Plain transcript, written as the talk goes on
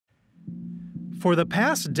For the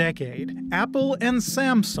past decade, Apple and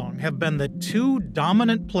Samsung have been the two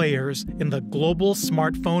dominant players in the global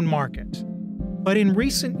smartphone market. But in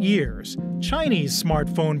recent years, Chinese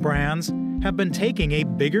smartphone brands have been taking a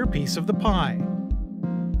bigger piece of the pie.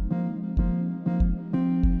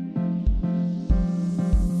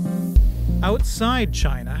 Outside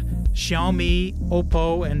China, Xiaomi,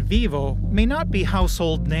 Oppo, and Vivo may not be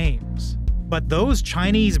household names. But those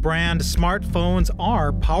Chinese brand smartphones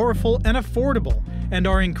are powerful and affordable, and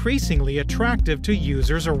are increasingly attractive to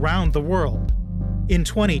users around the world. In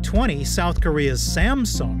 2020, South Korea's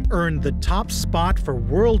Samsung earned the top spot for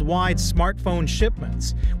worldwide smartphone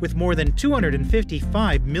shipments, with more than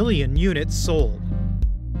 255 million units sold.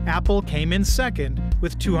 Apple came in second,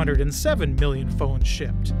 with 207 million phones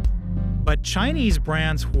shipped. But Chinese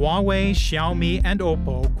brands Huawei, Xiaomi, and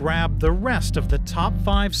Oppo grabbed the rest of the top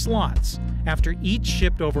 5 slots, after each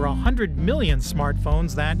shipped over 100 million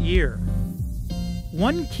smartphones that year.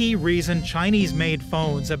 One key reason Chinese-made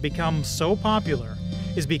phones have become so popular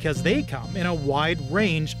is because they come in a wide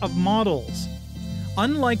range of models.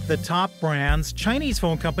 Unlike the top brands, Chinese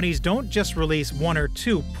phone companies don't just release 1 or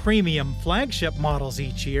 2 premium flagship models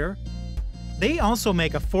each year. They also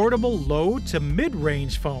make affordable low to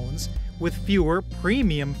mid-range phones with fewer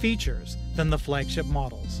premium features than the flagship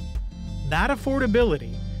models. That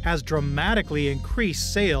affordability has dramatically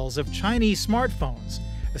increased sales of Chinese smartphones,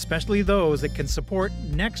 especially those that can support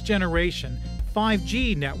next-generation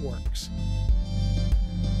 5G networks.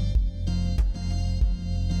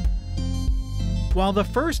 While the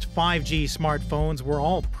first 5G smartphones were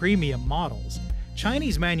all premium models,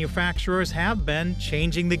 Chinese manufacturers have been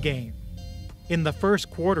changing the game. In the first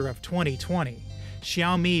quarter of 2020,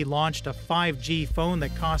 Xiaomi launched a 5G phone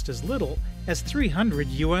that cost as little as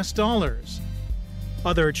 $300.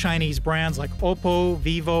 Other Chinese brands like Oppo,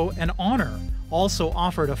 Vivo, and Honor also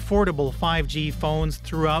offered affordable 5G phones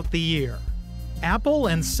throughout the year. Apple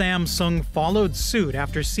and Samsung followed suit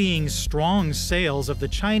after seeing strong sales of the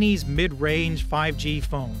Chinese mid-range 5G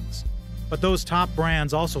phones. But those top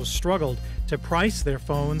brands also struggled to price their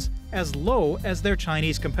phones as low as their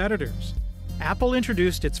Chinese competitors. Apple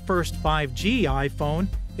introduced its first 5G iPhone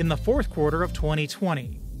in the fourth quarter of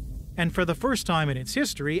 2020. And for the first time in its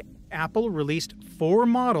history, Apple released 4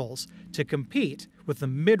 models to compete with the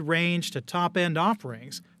mid-range to top-end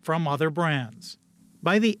offerings from other brands.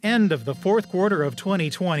 By the end of the fourth quarter of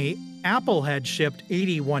 2020, Apple had shipped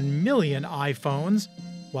 81 million iPhones,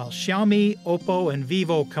 while Xiaomi, Oppo, and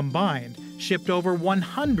Vivo combined shipped over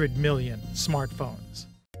 100 million smartphones.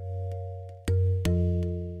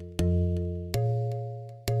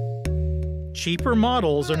 Cheaper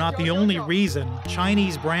models are not the only reason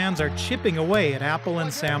Chinese brands are chipping away at Apple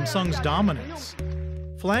and Samsung's dominance.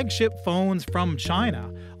 Flagship phones from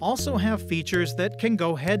China also have features that can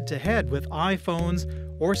go head-to-head with iPhones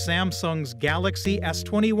or Samsung's Galaxy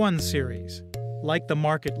S21 series. Like the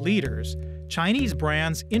market leaders, Chinese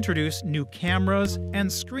brands introduce new cameras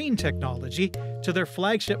and screen technology to their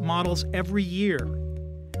flagship models every year.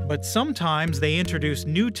 But sometimes they introduce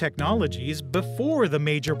new technologies before the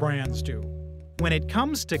major brands do. When it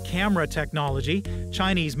comes to camera technology,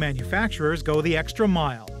 Chinese manufacturers go the extra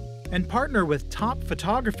mile and partner with top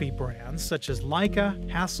photography brands such as Leica,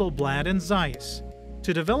 Hasselblad, and Zeiss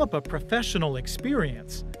to develop a professional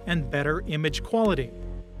experience and better image quality.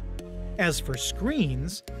 As for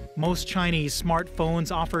screens, most Chinese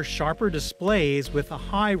smartphones offer sharper displays with a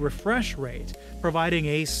high refresh rate, providing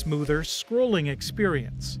a smoother scrolling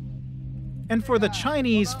experience. And for the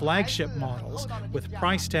Chinese flagship models, with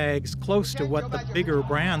price tags close to what the bigger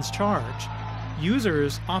brands charge,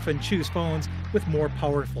 users often choose phones with more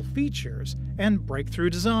powerful features and breakthrough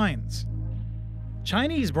designs.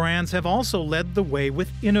 Chinese brands have also led the way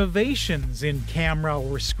with innovations in camera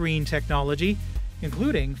or screen technology,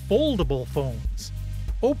 including foldable phones.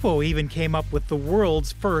 Oppo even came up with the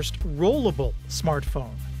world's first rollable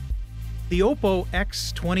smartphone. The Oppo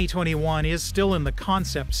X 2021 is still in the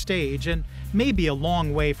concept stage and may be a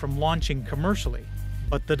long way from launching commercially,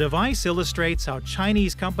 but the device illustrates how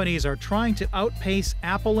Chinese companies are trying to outpace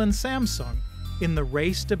Apple and Samsung in the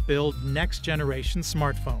race to build next-generation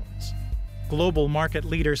smartphones. Global market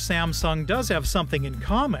leader Samsung does have something in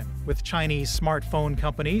common with Chinese smartphone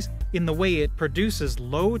companies in the way it produces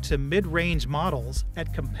low to mid-range models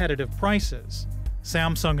at competitive prices.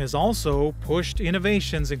 Samsung has also pushed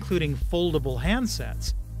innovations including foldable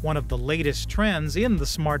handsets, one of the latest trends in the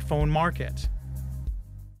smartphone market.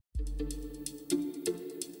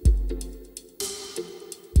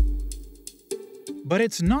 But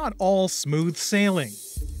it's not all smooth sailing.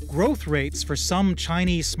 Growth rates for some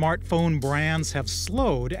Chinese smartphone brands have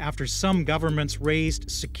slowed after some governments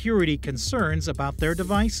raised security concerns about their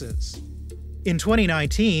devices. In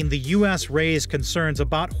 2019, the U.S. raised concerns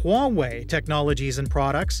about Huawei technologies and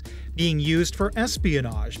products being used for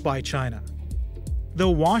espionage by China.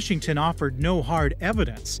 Though Washington offered no hard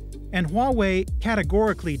evidence, and Huawei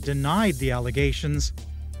categorically denied the allegations,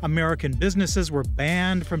 American businesses were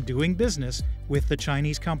banned from doing business with the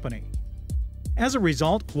Chinese company. As a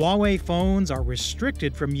result, Huawei phones are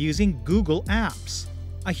restricted from using Google apps,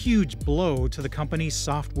 a huge blow to the company's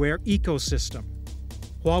software ecosystem.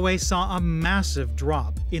 Huawei saw a massive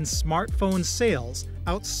drop in smartphone sales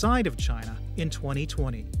outside of China in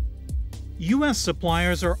 2020. U.S.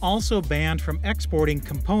 suppliers are also banned from exporting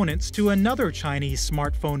components to another Chinese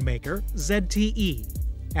smartphone maker, ZTE,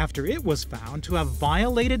 after it was found to have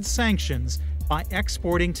violated sanctions by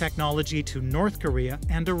exporting technology to North Korea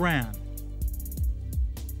and Iran.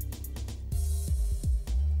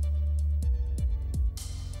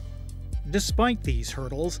 Despite these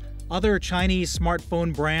hurdles, other Chinese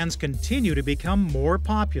smartphone brands continue to become more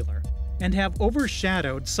popular and have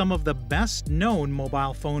overshadowed some of the best-known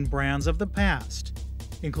mobile phone brands of the past,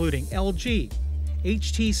 including LG,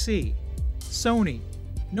 HTC, Sony,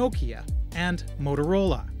 Nokia, and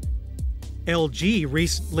Motorola. LG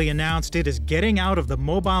recently announced it is getting out of the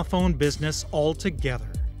mobile phone business altogether.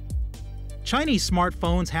 Chinese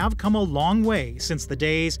smartphones have come a long way since the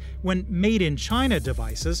days when made-in-China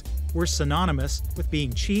devices were synonymous with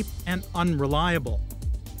being cheap and unreliable.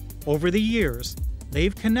 Over the years,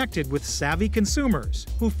 they've connected with savvy consumers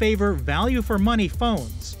who favor value-for-money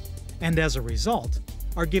phones, and as a result,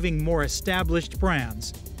 are giving more established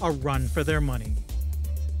brands a run for their money.